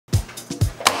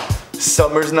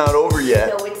Summer's not over yet.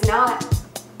 No, it's not.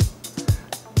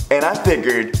 And I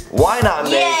figured, why not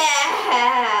make...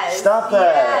 Yes! Stop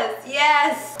that.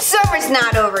 Yes! Summer's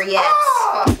not over yet.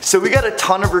 Oh. So we got a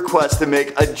ton of requests to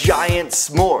make a giant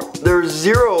s'more. There's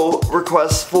 0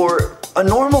 requests for a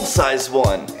normal size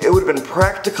one. It would have been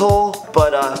practical,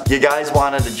 but you guys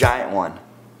wanted a giant one.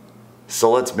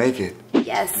 So let's make it.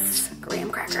 Yes, graham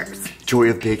crackers. Joy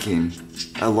of baking.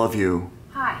 I love you.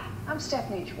 Hi, I'm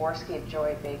Stephanie Jaworski of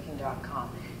joyofbaking.com.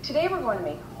 Today we're going to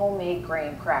make homemade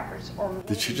graham crackers.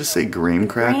 Did she just say graham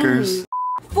crackers?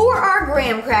 For our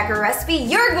graham cracker recipe,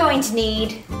 you're going to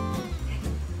need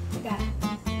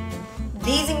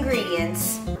these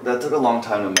ingredients. That took a long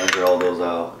time to measure all those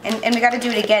out. And we gotta do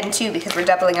it again too because we're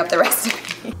doubling up the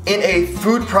recipe. In a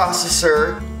food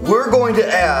processor, we're going to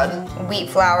add wheat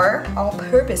flour,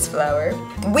 all-purpose flour,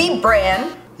 wheat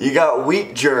bran. You got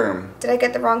wheat germ. Did I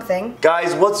get the wrong thing?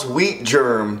 Guys, what's wheat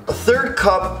germ? A 1/3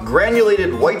 cup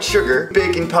granulated white sugar,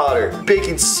 baking powder,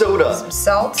 baking soda, Some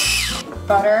salt,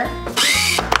 butter.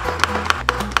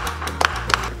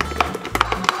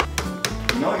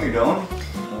 No, you don't.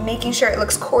 Making sure it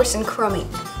looks coarse and crummy.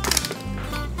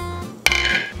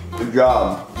 Good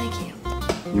job. Thank you.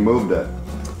 You moved it.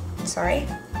 Sorry.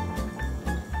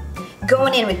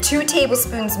 Going in with 2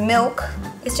 tablespoons milk.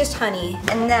 It's just honey.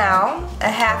 And now, a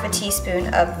 1/2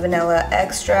 teaspoon of vanilla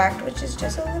extract, which is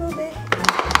just a little bit.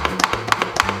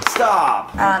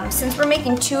 Stop! Since we're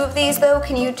making 2 of these though,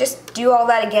 can you just do all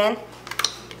that again?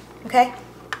 Okay?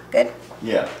 Good?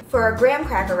 Yeah. For our graham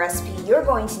cracker recipe, you're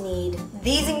going to need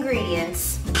these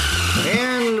ingredients.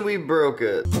 And we broke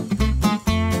it.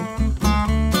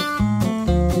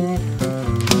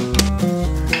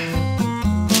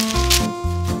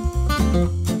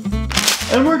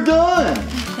 And we're done!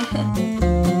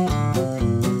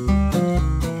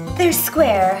 They're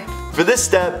square. For this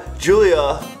step,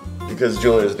 Julia, because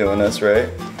Julia's doing this, right?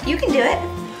 You can do it.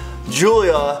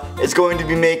 Julia is going to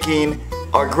be making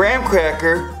our graham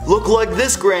cracker look like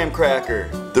this graham cracker.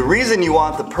 The reason you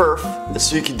want the perf is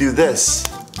so you can do this.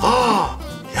 Oh,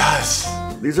 yes.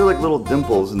 These are like little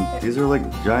dimples and these are like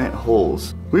giant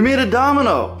holes. We made a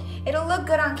domino. It'll look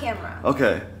good on camera.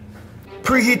 Okay.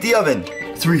 Preheat the oven.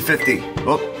 350.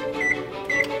 Oh.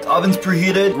 The oven's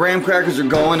preheated. Graham crackers are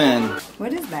going in.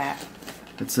 What is that?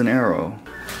 It's an arrow.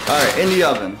 Alright, in the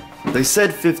oven. They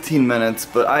said 15 minutes,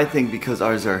 but I think because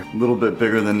ours are a little bit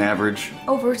bigger than average,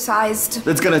 Oversized.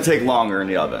 it's gonna take longer in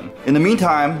the oven. In the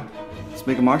meantime, let's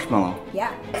make a marshmallow.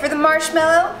 Yeah. For the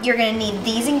marshmallow, you're gonna need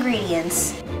these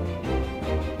ingredients.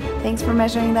 Thanks for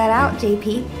measuring that out,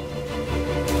 JP.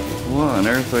 What on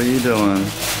earth are you doing?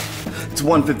 It's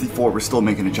 1:54, we're still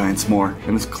making a giant s'more,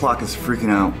 and this clock is freaking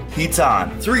out. Heat's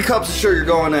on. 3 cups of sugar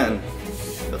going in.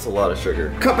 That's a lot of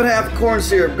sugar. 1.5 cup corn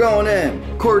syrup going in.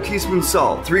 1/4 teaspoon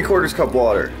salt. 3/4 cup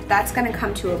water. That's gonna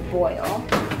come to a boil.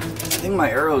 I think my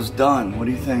arrow's done. What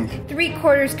do you think?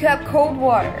 3/4 cup cold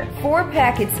water. 4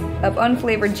 packets of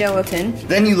unflavored gelatin.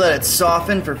 Then you let it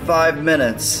soften for 5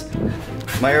 minutes.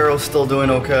 My arrow's still doing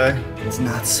okay. It's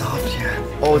not soft yet.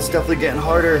 Oh, it's definitely getting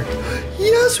harder.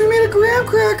 Yes, we made a graham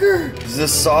cracker. Is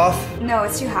this soft? No,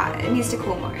 it's too hot. It needs to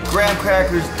cool more. Graham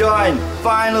cracker's done,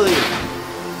 finally.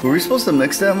 Were we supposed to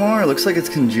mix that more? It looks like it's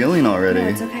congealing already. No,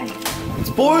 it's okay. It's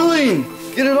boiling.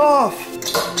 Get it off.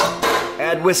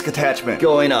 Add whisk attachment.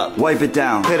 Going up. Wipe it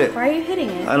down. Hit it. Why are you hitting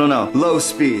it? I don't know. Low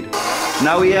speed.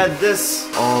 Now we add this.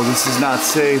 Oh, this is not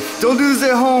safe. Don't do this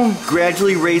at home.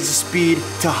 Gradually raise the speed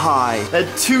to high. At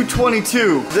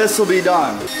 222, this will be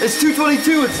done. It's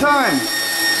 222, it's time.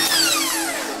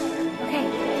 Okay.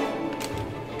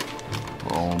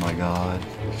 Oh my God.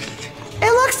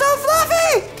 It looks so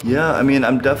fluffy! Yeah, I mean,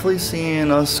 I'm definitely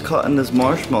seeing us cutting this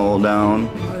marshmallow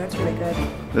down. Oh, that's really good.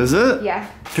 Is it? Yeah.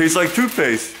 Tastes like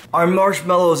toothpaste. Our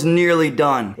marshmallow is nearly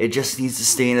done. It just needs to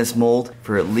stay in this mold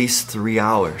for at least 3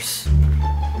 hours.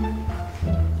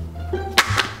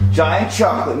 Giant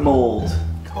chocolate mold.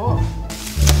 Cool.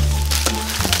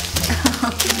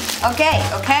 Okay.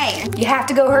 You have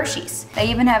to go Hershey's. They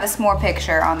even have a s'more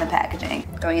picture on the packaging.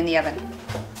 Going in the oven.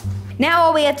 Now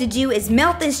all we have to do is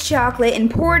melt this chocolate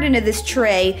and pour it into this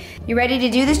tray. You ready to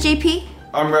do this, JP?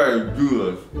 I'm ready to do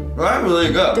this. That's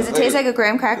really good. Does it taste like a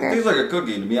graham cracker? It tastes like a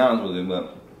cookie, to be honest with you,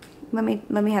 but... Let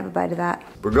me have a bite of that.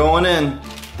 We're going in.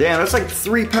 Damn, that's like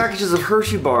 3 packages of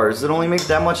Hershey bars that only make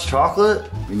that much chocolate.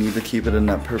 We need to keep it in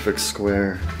that perfect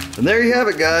square. And there you have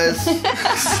it, guys.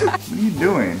 What are you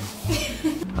doing?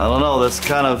 I don't know, that's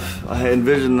kind of, I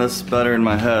envision this better in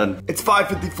my head. It's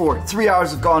 5:54, 3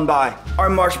 hours have gone by. Our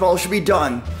marshmallow should be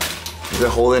done. Is it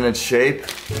holding its shape?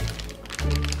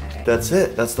 That's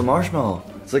it, that's the marshmallow.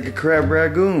 It's like a crab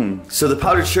ragoon. So the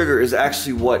powdered sugar is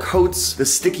actually what coats the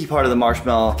sticky part of the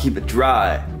marshmallow, keep it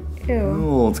dry. Ew.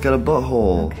 Oh, it's got a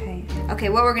butthole. Okay. Okay,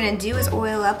 what we're gonna do is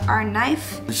oil up our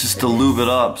knife. It's just to lube it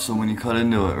up so when you cut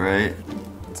into it, right?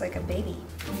 It's like a baby.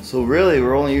 So really,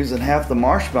 we're only using half the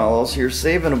marshmallow, so you're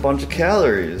saving a bunch of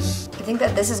calories. You think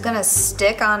that this is gonna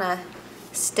stick on a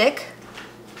stick?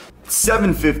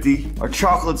 7:50, our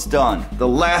chocolate's done. The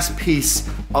last piece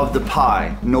of the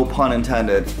pie, no pun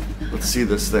intended. Let's see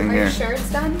this thing Are here. you sure it's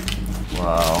done?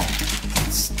 Wow,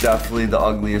 it's definitely the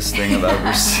ugliest thing I've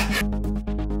ever seen.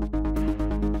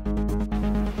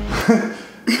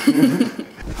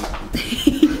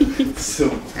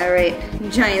 All right,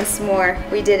 giant s'more.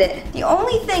 We did it. The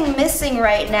only thing missing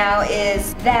right now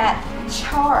is that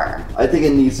char. I think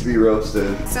it needs to be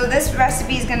roasted. So this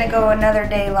recipe is gonna go another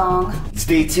day long. It's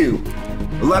day 2,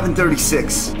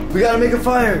 11:36. We gotta make a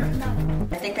fire.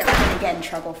 I think that we're gonna get in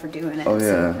trouble for doing it. Oh so,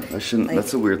 yeah, I shouldn't, like-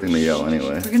 that's a weird thing to yell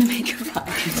anyway. we're gonna make a fire.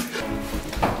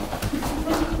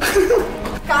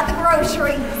 Got the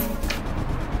groceries.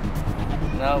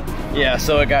 No. Yeah,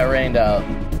 so it got rained out.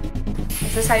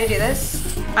 Is this how you do this?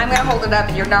 I'm gonna hold it up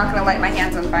and you're not gonna light my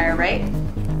hands on fire, right?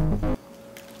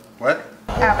 What?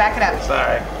 Back it up.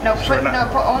 Sorry. No, Sure put,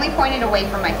 not. no, only point it away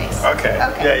from my face. Okay.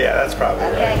 Okay. Yeah, that's probably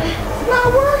Okay. right. It's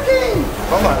not working!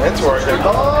 Hold on, it's working.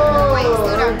 Oh! Wait,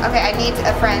 slow down. Okay, I need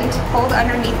a friend. Hold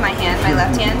underneath my hand, my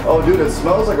left hand. Oh dude, it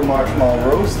smells like a marshmallow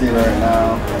roasting right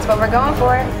now. That's what we're going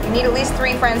for. We need at least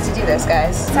 3 friends to do this,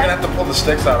 guys. You're gonna have to pull the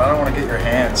sticks out. I don't want to get your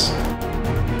hands.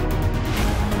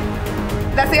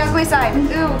 That's the ugly side.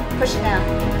 Ooh, push it down.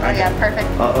 Oh yeah, perfect.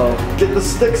 Uh-oh. Get the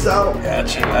sticks out.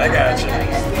 Gotcha, I got you.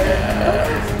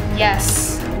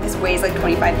 Yes. This weighs like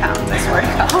 25 pounds, I swear to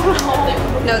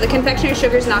God. No, the confectioner's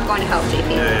sugar is not going to help, JP.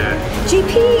 Yeah.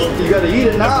 JP! You gotta eat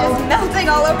it now. It's melting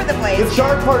all over the place. The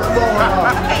char part's falling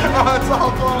off. Oh, it's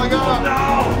all falling off.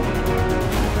 No!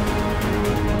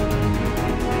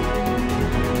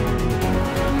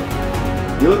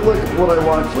 You look like what I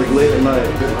watch like late at night.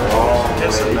 Oh,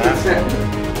 just a mess.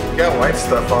 You got white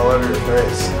stuff all over your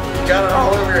face. You got it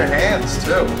all over your hands,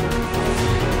 too.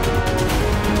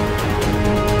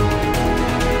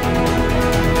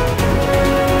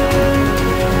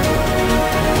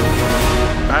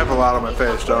 I have a lot on my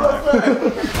face, don't I?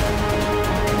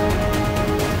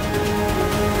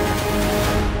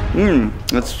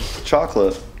 That's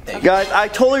chocolate. Guys, I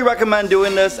totally recommend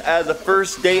doing this as a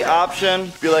first date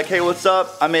option. Be like, hey, what's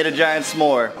up? I made a giant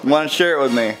s'more. Want to share it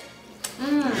with me?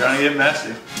 You're gonna get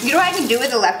messy. You know what I can do with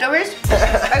the leftovers?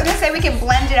 I was gonna say we can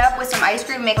blend it up with some ice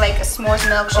cream, make like a s'mores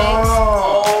milkshakes.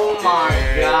 Oh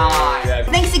my god.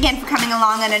 Thanks again for coming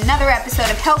along on another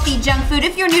episode of Healthy Junk Food.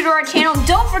 If you're new to our channel,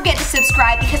 don't forget to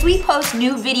subscribe because we post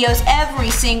new videos every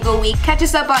single week. Catch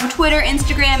us up on Twitter,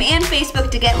 Instagram, and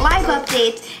Facebook to get live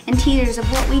updates and teasers of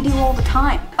what we do all the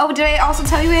time. Oh, did I also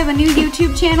tell you we have a new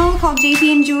YouTube channel called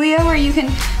JP and Julia where you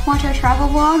can watch our travel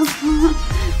vlogs?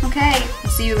 Okay,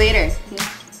 see you later.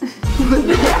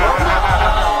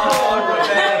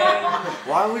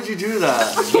 Why would you do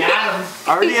that?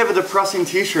 I already have a depressing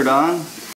t-shirt on.